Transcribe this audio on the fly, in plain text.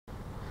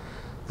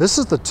This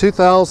is the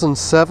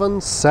 2007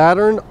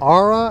 Saturn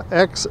Aura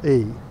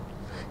XE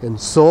in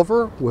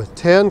silver with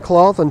tan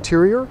cloth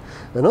interior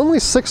and only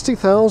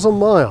 60,000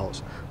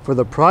 miles. For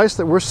the price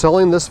that we're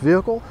selling this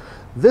vehicle,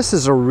 this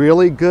is a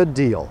really good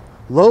deal.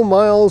 Low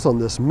miles on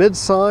this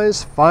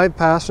mid-size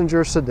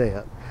 5-passenger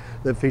sedan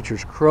that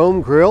features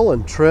chrome grille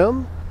and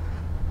trim,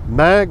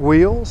 mag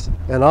wheels,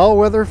 and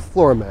all-weather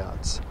floor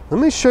mats. Let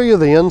me show you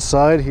the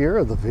inside here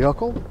of the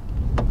vehicle.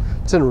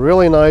 It's in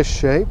really nice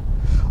shape.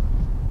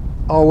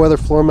 All-weather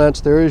floor mats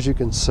there, as you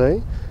can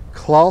see.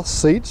 Cloth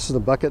seats, the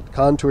bucket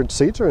contoured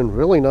seats are in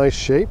really nice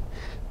shape.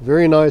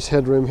 Very nice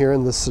headroom here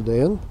in this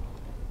sedan.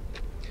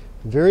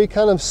 Very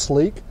kind of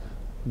sleek,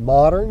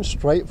 modern,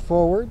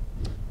 straightforward,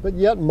 but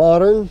yet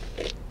modern.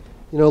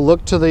 You know,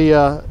 look to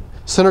the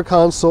center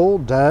console,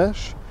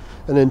 dash,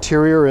 and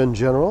interior in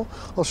general.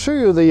 I'll show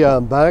you the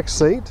back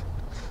seat.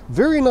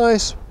 Very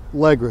nice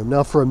legroom.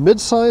 Now for a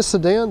mid-size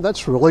sedan,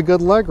 that's really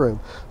good legroom,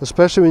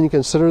 especially when you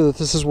consider that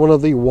this is one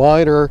of the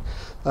wider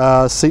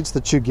seats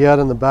that you get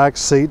in the back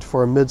seat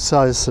for a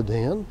mid-size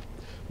sedan.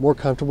 More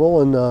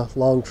comfortable in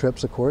long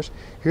trips, of course.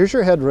 Here's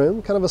your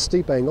headroom, kind of a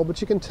steep angle, but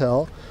you can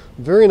tell.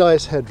 Very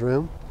nice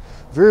headroom.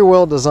 Very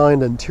well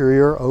designed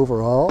interior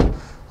overall.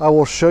 I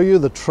will show you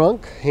the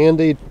trunk,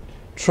 handy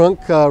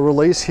trunk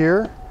release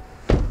here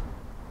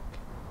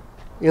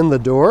in the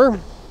door.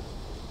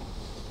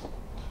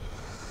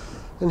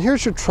 And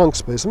here's your trunk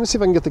space. Let me see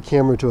if I can get the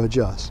camera to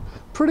adjust.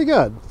 Pretty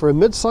good. For a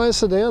mid-size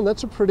sedan,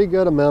 that's a pretty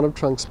good amount of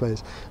trunk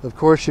space. Of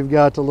course, you've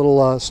got the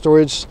little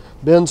storage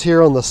bins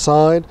here on the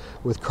side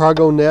with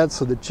cargo nets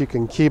so that you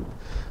can keep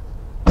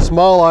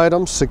small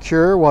items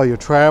secure while you're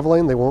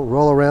traveling. They won't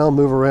roll around,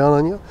 move around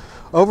on you.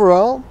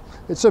 Overall,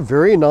 it's a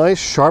very nice,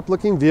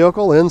 sharp-looking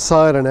vehicle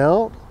inside and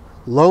out.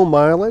 Low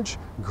mileage,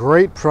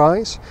 great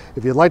price.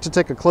 If you'd like to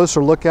take a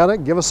closer look at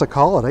it, give us a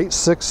call at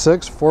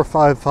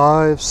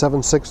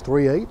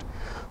 866-455-7638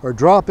 or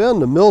drop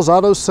in to Mills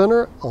Auto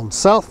Center on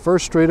South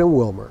 1st Street in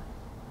Willmar.